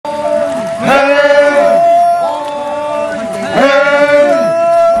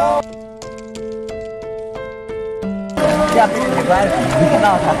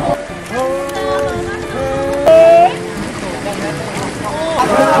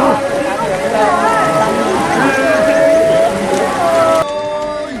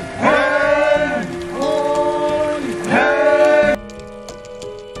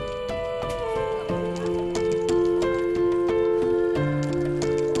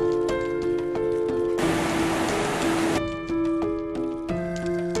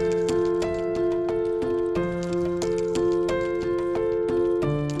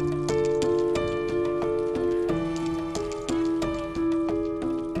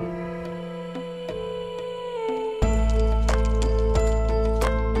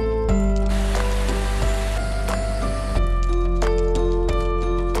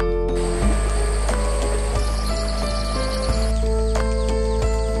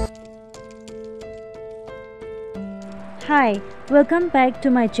Hi, welcome back to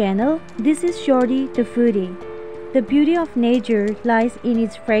my channel. This is Shorty the Foodie. The beauty of nature lies in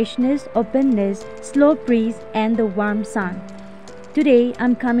its freshness, openness, slow breeze and the warm sun. Today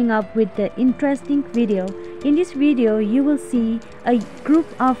I'm coming up with the interesting video. In this video you will see a group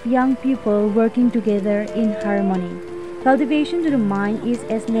of young people working together in harmony. Cultivation to the mind is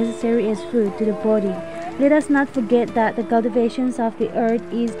as necessary as food to the body. Let us not forget that the cultivation of the earth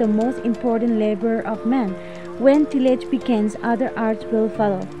is the most important labor of man. When tillage begins, other arts will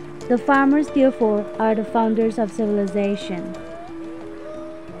follow. The farmers, therefore, are the founders of civilization.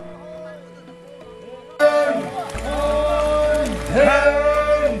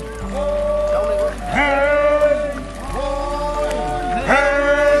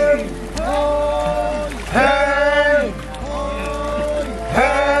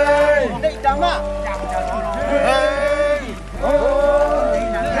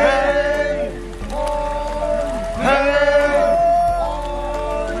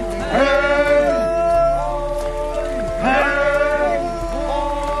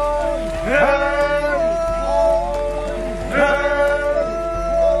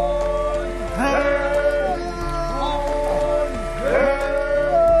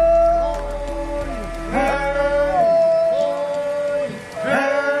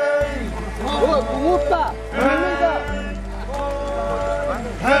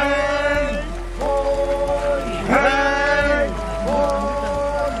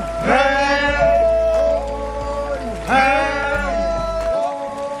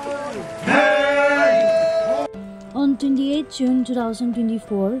 On 28 June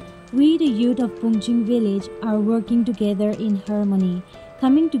 2024, we the youth of Pongching village are working together in harmony.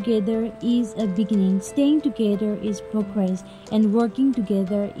 Coming together is a beginning, staying together is progress, and working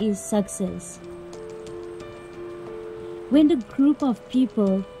together is success. When the group of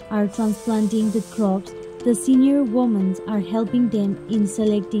people are transplanting the crops, the senior women are helping them in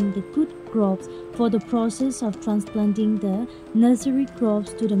selecting the good crops for the process of transplanting the nursery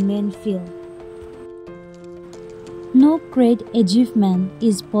crops to the main field. No great achievement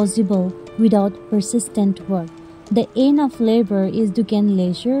is possible without persistent work. The end of labor is to gain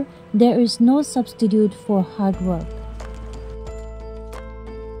leisure. There is no substitute for hard work.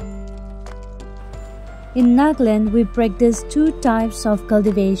 In Nagaland, we practice two types of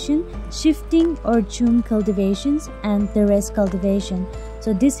cultivation, shifting or chum cultivations and terrace cultivation.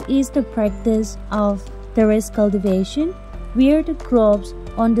 So this is the practice of terrace cultivation, where the crops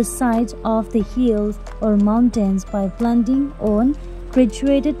on the sides of the hills or mountains by planting on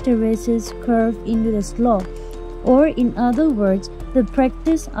graduated terraces curved into the slope, or in other words, the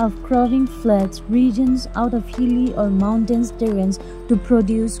practice of growing flat regions out of hilly or mountainous terrains to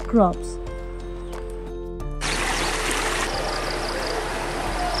produce crops.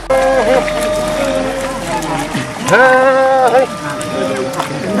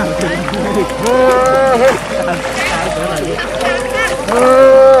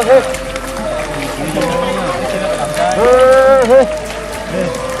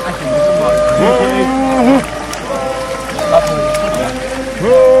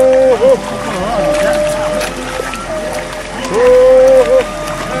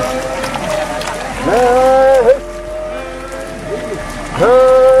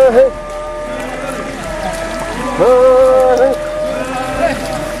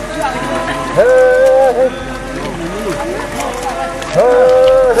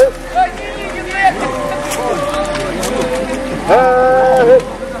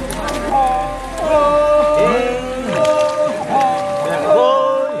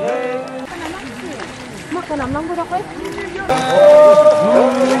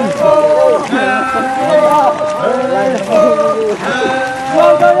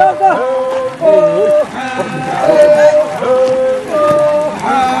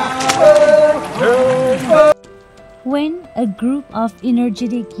 a group of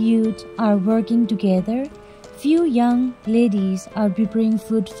energetic youth are working together. Few young ladies are preparing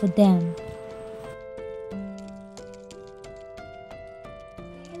food for them.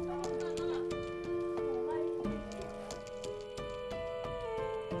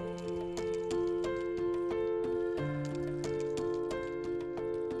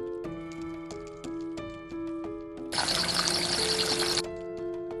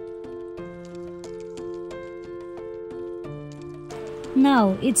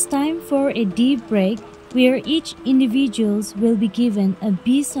 Now it's time for a deep break where each individuals will be given a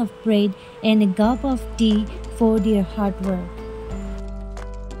piece of bread and a cup of tea for their hard work.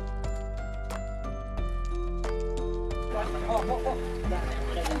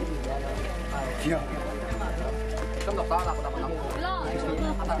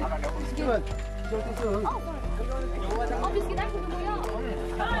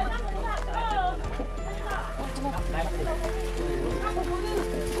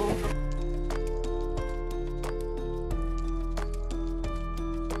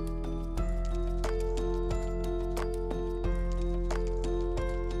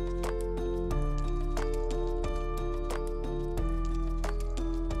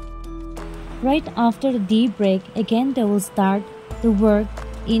 Right after the tea break, again they will start the work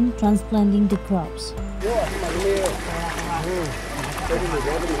in transplanting the crops.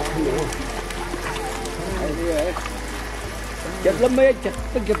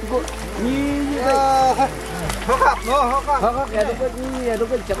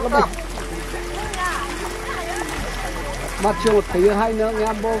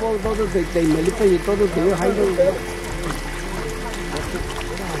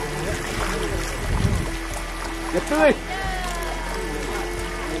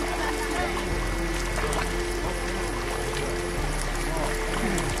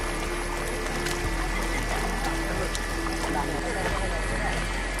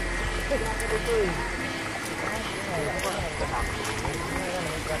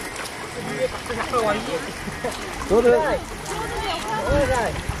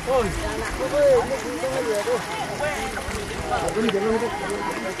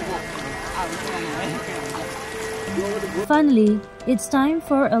 Finally, it's time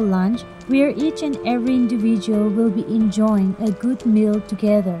for a lunch where each and every individual will be enjoying a good meal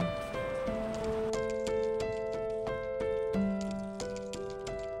together.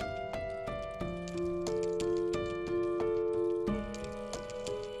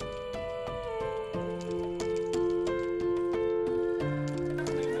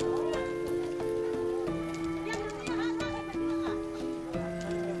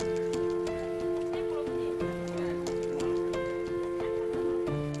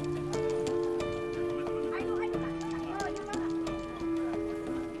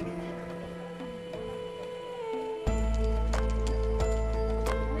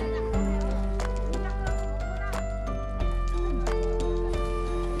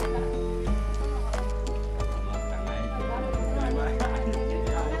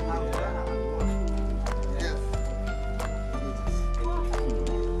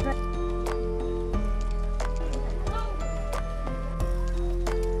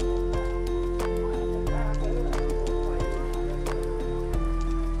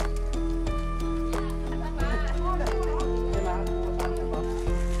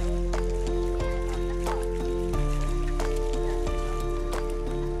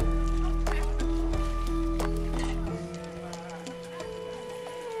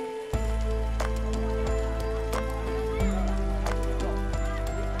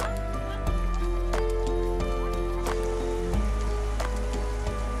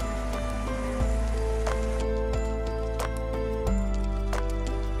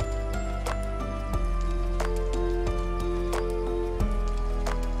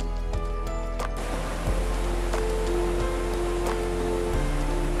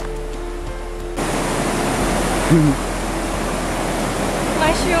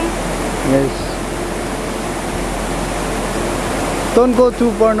 Mushroom. Yes. Don't go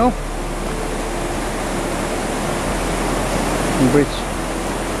too far, no? Bridge.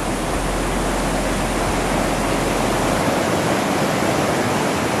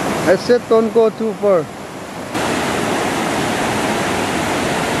 I said don't go too far.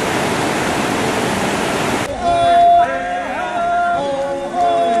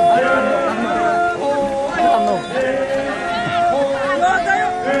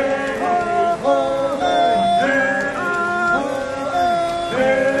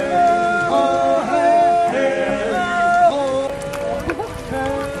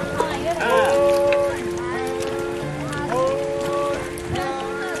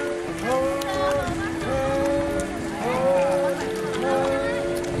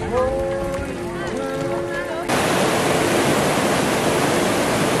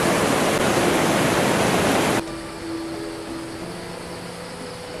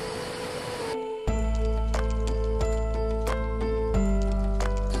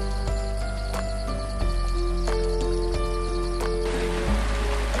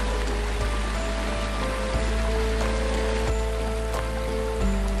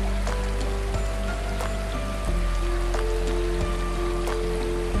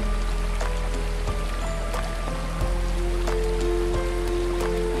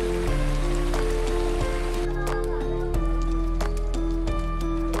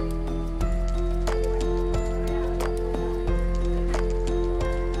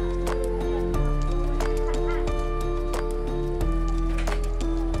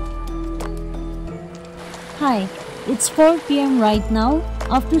 Hi, it's 4 p.m. right now.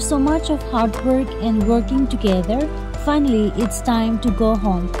 After so much of hard work and working together, finally it's time to go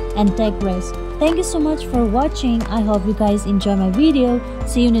home and take rest. Thank you so much for watching. I hope you guys enjoy my video.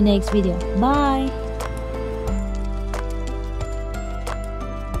 See you in the next video. Bye.